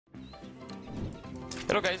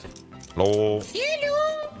Hello, guys. Hello.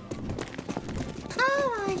 Hello!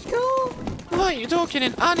 How are you? Why are you talking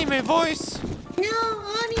in anime voice? No,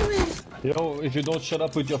 anyway. Yo, if you don't shut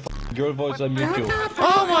up with your girl voice, I mute you.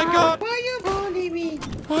 Oh my god! Why you bullying me?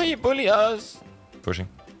 Why you bully us? Pushing.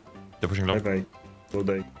 They're pushing low. Bye bye. Good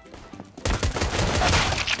day.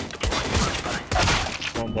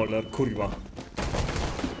 One baller, kurwa.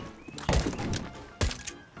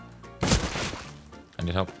 I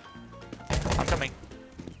need help. I'm coming.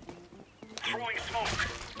 Throwing smoke.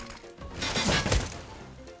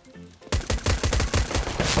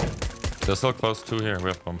 They're still close. Two here. We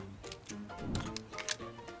have bomb.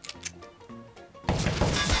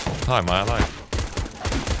 Hi, am I alive?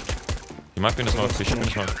 You might be in the smoke. You should be in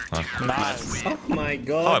the smoke. Ah. Nice. Oh my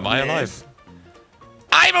god. Oh, am I man. alive?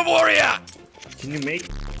 I'm a warrior! Can you make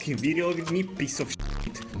a video with me, piece of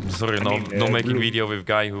shit? Sorry, no making video with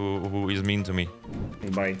guy who is mean to me.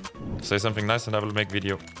 Bye. Say something nice and I will make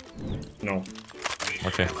video. No.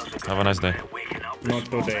 Okay. Have a nice day. Not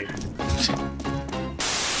today.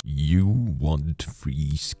 You want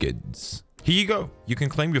free skins. Here you go. You can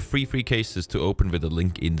claim your free cases to open with a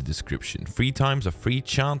link in the description. 3 times a free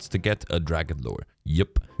chance to get a Dragon Lore.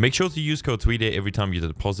 Yep. Make sure to use code Mrtweeday every time you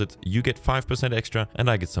deposit. You get 5% extra and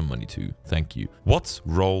I get some money too. Thank you. What's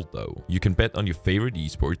Roll though? You can bet on your favorite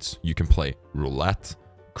esports. You can play Roulette,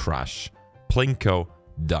 Crash, Plinko,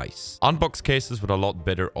 Dice. Unbox cases with a lot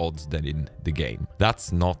better odds than in the game.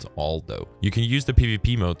 That's not all though. You can use the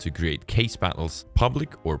PvP mode to create case battles,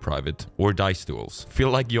 public or private, or dice duels.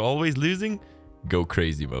 Feel like you're always losing? Go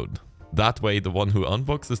crazy mode. That way the one who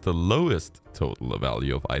unboxes the lowest total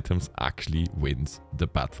value of items actually wins the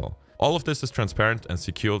battle. All of this is transparent and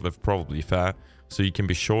secured with probably fair, so you can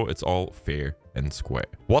be sure it's all fair and square.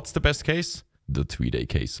 What's the best case? The Mrtweeday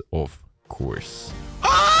case, of course.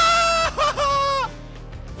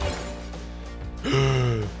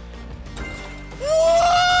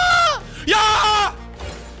 Yeah!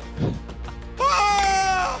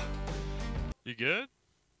 You good?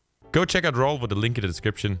 Go check out Roll with the link in the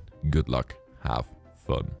description. Good luck. Have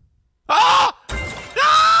fun. Ah!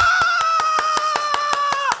 Ah!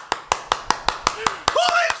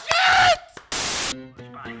 Holy shit!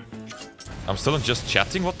 I'm still just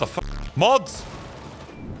chatting? What the fuck? Mods!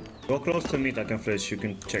 Go close to me, I can flash. You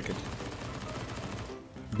can check it.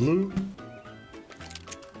 Blue.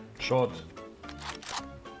 Short.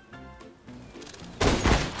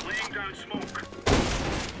 Laying down smoke.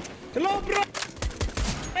 Hello, bro!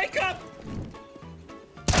 Wake up!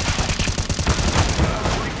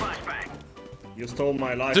 Throwing flashbang. You stole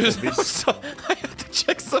my life, Dude, bitch. I have to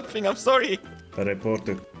check something. I'm sorry. I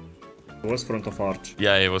reported. He was front of arch.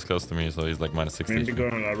 Yeah, he was close to me, so he's like minus 60. Maybe go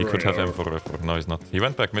on He could have or- him for. No, he's not. He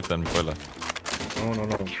went back mid then, boiler. No,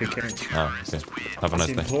 he can't. Ah, okay. Have a nice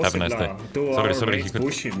It's day. Have a nice day. impossible. 2 Sorry, hours he could.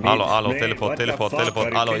 pushing me. Hello, Man, teleport, what the teleport, fuck? teleport.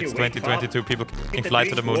 Can Hello, you it's wake 2022. People can Get fly a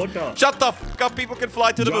to the drink moon. water. Shut the fuck up. People can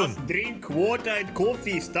fly to the moon. Just drink water and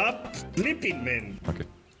coffee. Stop sleeping, man. Okay.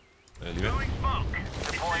 Leave it. Throwing smoke.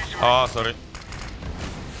 Deploying smoke. Oh, sorry.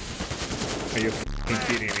 Are you f***ing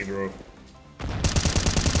kidding me, bro?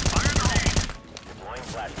 Fire in the range. Deploying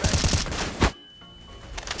flashbang.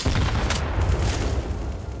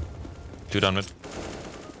 2 down mid.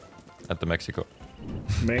 At the Mexico.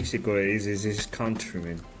 Mexico is his country,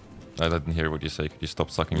 man. I didn't hear what you say. Could you stop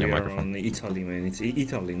sucking your We are microphone? on Italy, man. It's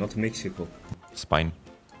Italy, not Mexico. Spine.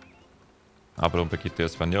 Hablo un poquito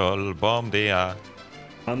español. Bom dia.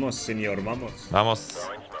 Vamos, señor, vamos. Vamos.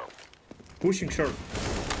 Throwing smoke. Pushing short.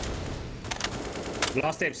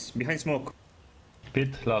 Last steps, behind smoke. Pit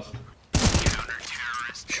last.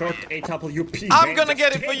 Short AWP. I'm man. gonna Just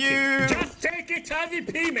get it for take you. Just take it,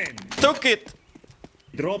 AVP, man. Took it.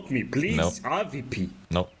 Drop me, please. No. AVP.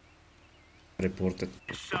 No. Reported.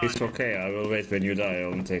 It's okay, I will wait when you die. I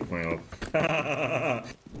won't take my off.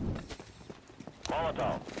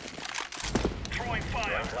 Molotov. Throwing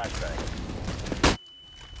fire. Flashbang.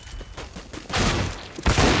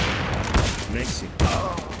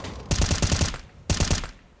 Mexico.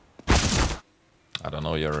 I don't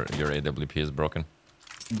know. Your AWP is broken.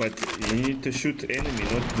 But you need to shoot enemy,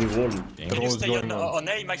 not the wall. Can you stay on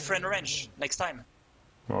A, my friend, range next time?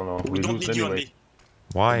 No, We don't lose need you on anyway. B.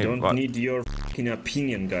 Why? Don't What? need your fucking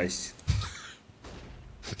opinion, guys.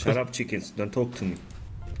 Shut up, chickens. Don't talk to me.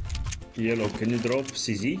 Yellow, can you drop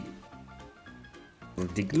CZ? Or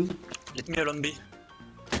Diggle? Let me alone B.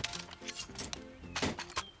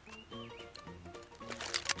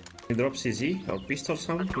 Can you drop CZ or pistol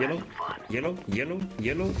sound? Yellow? Yellow? Yellow?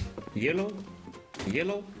 Yellow? Yellow?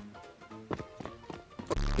 Yellow?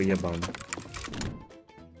 Wyjebany.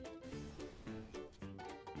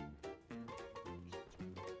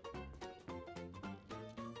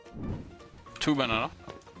 Two banana.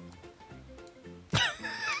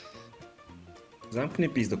 Zamknij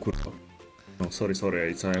pizda, kurwa. No, sorry,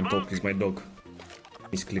 I am talking with my dog.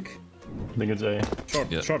 Misclick. I think it's A.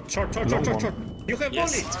 Short, Yeah. short. You have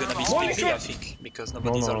Yes, volley! it's gonna be Volley split B, I short! think, because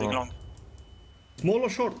nobody's No. holding long. Small or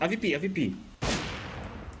short? AVP.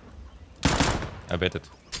 I bet it.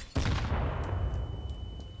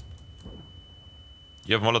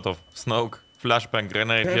 You have Molotov, smoke, flashbang,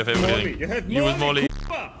 grenade, you have everything. You have Use molly.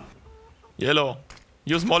 kurwa! Yellow.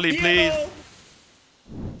 Use molly, please. Yellow!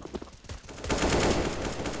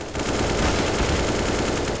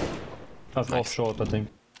 That's off short, I think.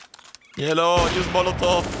 Yellow, use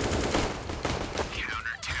Molotov.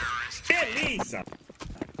 Elisa!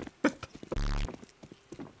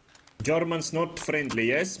 German's not friendly,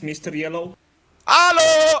 yes, Mr. Yellow?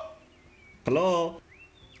 Hello! Hello?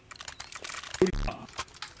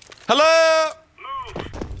 Hello!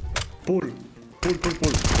 Pull. Then pull.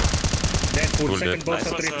 Pull Second that. box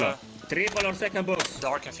Nice. or triple? Triple or second box?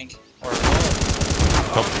 Dark, I think. Or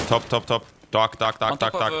Top. Dark. On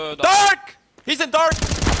top of, dark. Dark! He's in dark!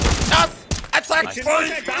 Yes! Attack! It's not a dark,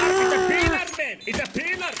 it's a pillar, man! It's a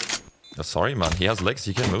pillar! Oh, sorry, man. He has legs.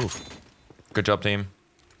 He can move. Good job, team.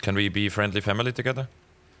 Can we be friendly family together?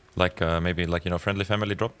 Like, maybe, like, you know, friendly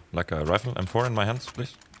family drop? Like a rifle, M4 in my hands,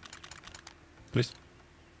 please. Please.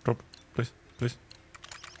 Drop. Please.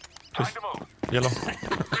 Time to move. Yellow.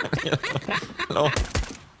 Hello.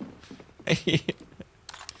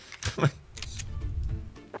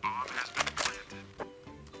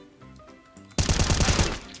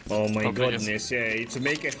 Oh my Okay, goodness, yeah, to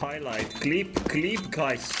make a highlight. Clip,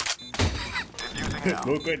 guys.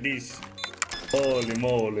 Look at this. Holy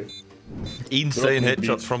moly. Insane Drop me,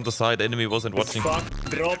 headshot bitch. from the side. Enemy wasn't watching. Fuck,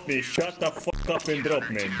 drop me. Shut the fuck up and drop,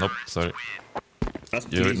 man. Nope, sorry.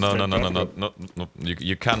 Just You, please, no. man, drop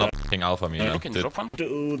You cannot f***ing alpha me now. You can dude. drop one.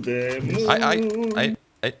 to the moon. I.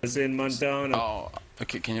 As in Montana. Oh,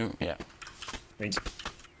 okay, can you? Yeah. Thanks.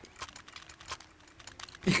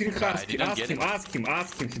 You can I didn't get ask him.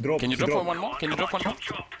 He dropped. Can you he drop dropped. one more? Can you drop one more?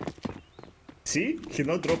 See? He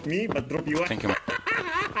not drop me, but drop you. Thank you.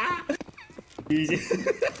 Easy.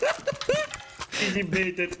 Easy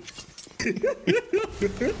baited.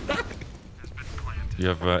 You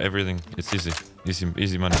have everything. It's easy.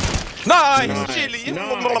 Easy money. Nice! Chili!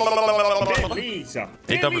 Lisa.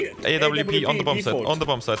 AWP on the bomb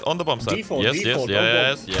side. On the bomb side. Default, Yes. default, on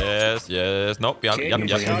Nope. Shut the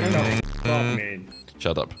Yep. fuck up, man.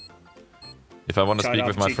 Shut up. If I want to Shut speak up,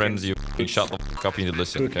 with my chicken. friends, you f***ing shut the fuck up and you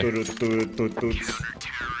listen, Toot, okay? toot.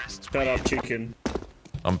 Shut up, chicken.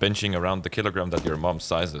 I'm benching around the kilogram that your mom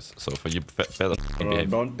sizes, so for you better f***ing Bro, behave.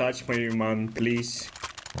 don't touch my man, please.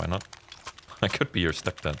 Why not? I could be your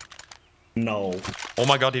stepdad. No. Oh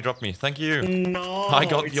my god, he dropped me. Thank you. No, I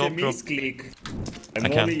got it's your a drop. misclick. I And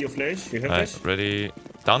can't. Molly, you flash? You have Alright, flash? ready?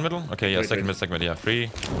 Down middle? Okay, yeah, Wait, second wait. mid, yeah. 3,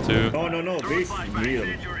 2. No, this is real.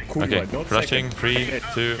 Cool, Okay, not flashing. second. 3,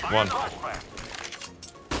 2, 1.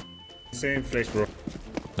 Same flash, bro.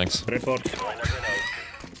 Thanks. Report.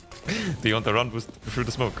 Do you want to run through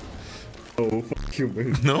the smoke? Oh, fuck you,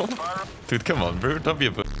 man. No? Dude, come on, bro. Don't be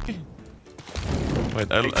a pussy. Wait,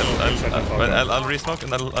 I'll re-smoke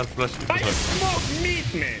and I'll flash. I smoke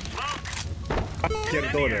meat, man. Here,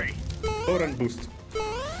 Dora. Dora and boost.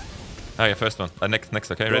 Okay, first one.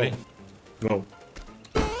 Next, okay, ready? Go.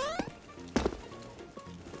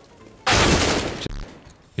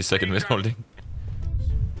 He's second mid holding.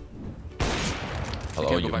 Hello,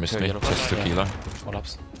 Okay, go you back missed to me. yellow. Just tequila. What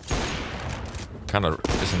ups? Kinda,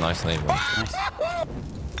 it's a nice name, man.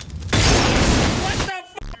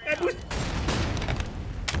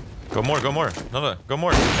 Go more. No, go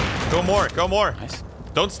more. Nice.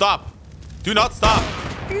 Don't stop. Do not stop.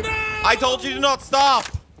 I told you to not stop.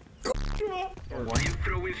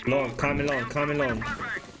 Long, come along.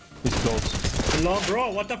 He's close. Long,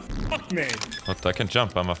 bro, what the fuck, man? What? I can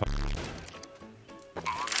jump. I'm a.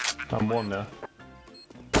 I'm one there.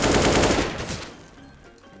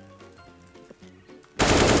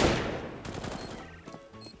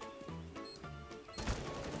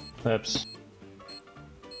 Eps.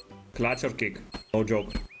 Clutch or kick? No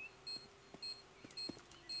joke.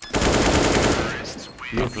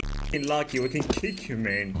 You're f***ing lucky, we can kick you,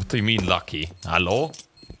 man. What do you mean lucky? Hello?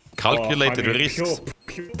 Calculated Oh, I mean, risks,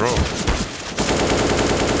 pure. bro.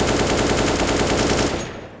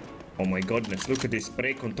 Oh my goodness, look at this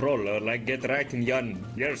spray controller, like get right in Jan.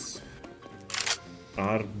 Yes.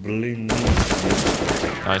 Arblin.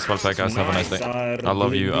 Nice, well played, guys. Have a nice day. I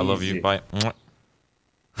love you. Bye. Mwah.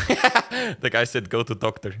 The guy said go to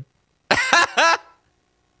doctor.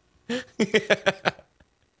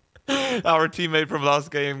 Our teammate from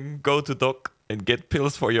last game, go to doc. and get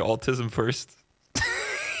pills for your autism first.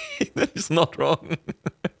 That is not wrong.